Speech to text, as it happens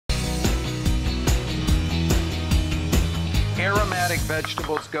aromatic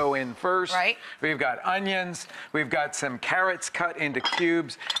vegetables go in first. Right. We've got onions, we've got some carrots cut into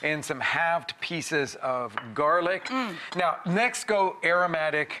cubes, and some halved pieces of garlic. Now, next go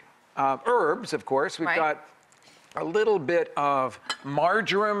aromatic herbs, of course. We've got a little bit of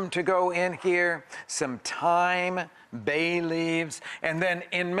marjoram to go in here, some thyme, bay leaves, and then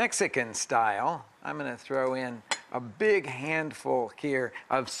in Mexican style, I'm gonna throw in a big handful here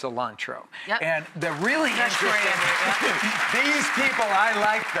of cilantro. Yep. And the really interesting, these people, I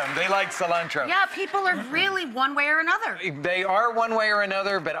like them. They like cilantro. Yeah, people are really one way or another. They are one way or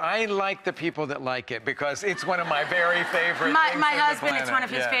another, but I like the people that like it because it's one of my very favorite My things on the husband, it's planet. one of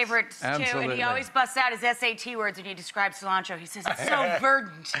his Yes, favorites too, and absolutely. he always busts out his SAT words when he describes cilantro. He says, it's so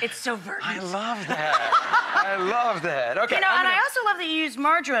verdant. It's so verdant. I love that. I love that. Okay. You know, and I also love that you use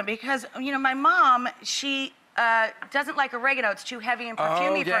marjoram because, you know, my mom, she doesn't like oregano. It's too heavy and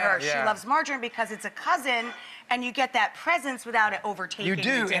perfumey for her. yeah. She loves marjoram because it's a cousin, and you get that presence without it overtaking You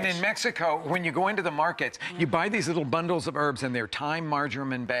do, the dish. and in Mexico, when you go into the markets, you buy these little bundles of herbs, and they're thyme,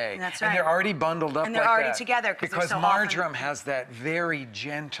 marjoram, and bay. That's And right. they're already bundled up And they're like already that. together, 'cause they're because so marjoram has that very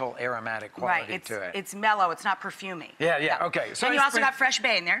gentle aromatic quality Right, to it. it's mellow. It's not perfumey. Yeah, okay. So and you also got fresh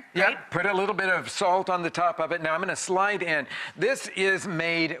bay in there, Yeah, right? put a little bit of salt on the top of it. Now I'm going to slide in. This is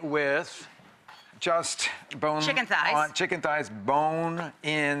made with just bone Chicken thighs. on, chicken thighs, bone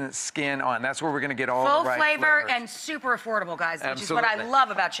in, skin on. That's where we're going to get all Full the right flavor flavors. and super affordable, guys, which is what I Absolutely.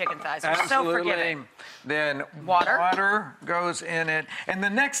 love about chicken thighs. They're so forgiving. Then Water goes in it. And the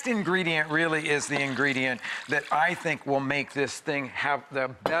next ingredient really is the ingredient that I think will make this thing have the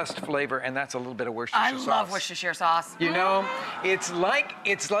best flavor, and that's a little bit of Worcestershire sauce. I love Worcestershire sauce. You know, it's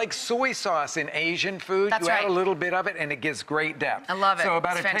like soy sauce in Asian food. That's you right. add a little bit of it, and it gives great depth. I love it. So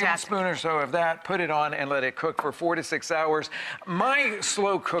about It's a fantastic. tablespoon or so of that, put it on and let it cook for 4 to 6 hours. My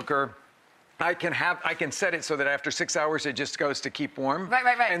slow cooker, I can set it so that after 6 hours it just goes to keep warm.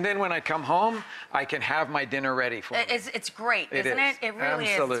 Right. And then when I come home, I can have my dinner ready for me. It's great, isn't is. it? It really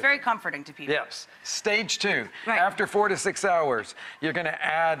is. Absolutely. It's very comforting to people. Yes. Stage 2. Right. After 4 to 6 hours, you're going to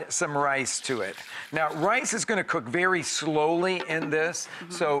add some rice to it. Now, rice is going to cook very slowly in this,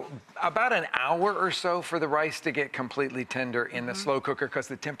 so about an hour or so for the rice to get completely tender in the slow cooker because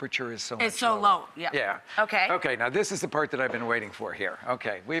the temperature is so much It's so low. Yeah. Yeah. Okay. Okay, now this is the part that I've been waiting for here.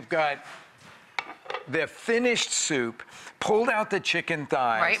 Okay, we've got the finished soup, pulled out the chicken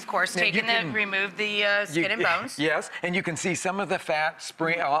thighs. Right, of course, Now, remove the skin and bones. Yes, and you can see some of the fat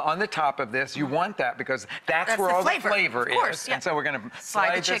spring on the top of this. You want that because that's where the all flavor. the flavor Of course, is. yeah. And so we're going to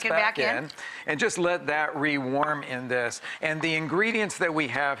Slide the this chicken back in. and just let that re-warm in this. And the ingredients that we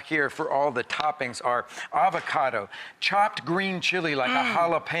have here for all the toppings are avocado, chopped green chili like a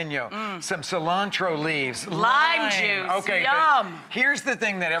jalapeno, some cilantro leaves, Lime juice, Okay, yum. but here's the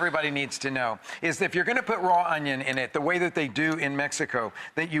thing that everybody needs to know is that if you're going to put raw onion in it, the way that they do in Mexico,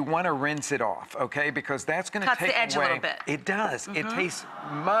 that you want to rinse it off, okay? Because that's going to Cuts take the edge away. a little bit. It does. It tastes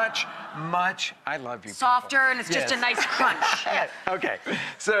much, I love you. Softer, people. and it's just a nice crunch. Yeah. Okay,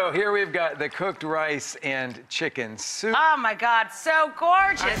 so here we've got the cooked rice and chicken soup. Oh my God, so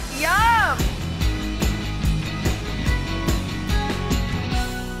gorgeous. Yum.